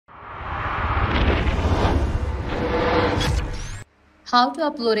How to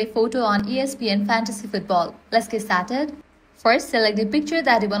upload a photo on ESPN Fantasy Football. Let's get started. First, select the picture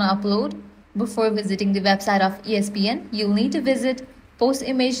that you want to upload. Before visiting the website of ESPN, you'll need to visit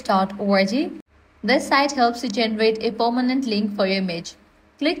postimage.org. This site helps you generate a permanent link for your image.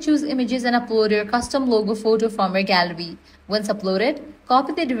 Click Choose Images and upload your custom logo photo from your gallery. Once uploaded,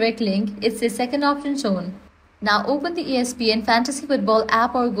 copy the direct link. It's the second option shown. Now open the ESPN Fantasy Football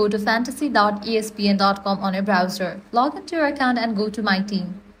app or go to fantasy.espn.com on your browser. Log into your account and go to My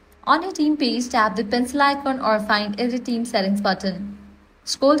Team. On your team page, tap the pencil icon or find Edit Team Settings button.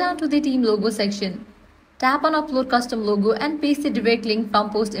 Scroll down to the Team Logo section. Tap on Upload Custom Logo and paste the direct link from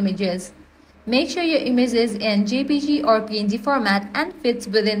Post Images. Make sure your image is in JPG or PNG format and fits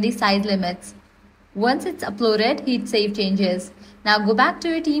within the size limits. Once it's uploaded, hit Save Changes. Now go back to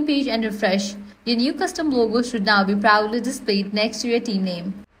your team page and refresh. Your new custom logo should now be proudly displayed next to your team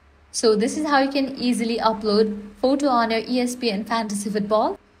name. So this is how you can easily upload photo on your ESPN Fantasy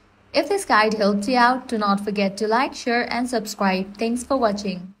Football. If this guide helped you out, do not forget to like, share and subscribe. Thanks for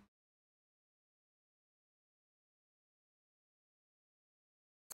watching.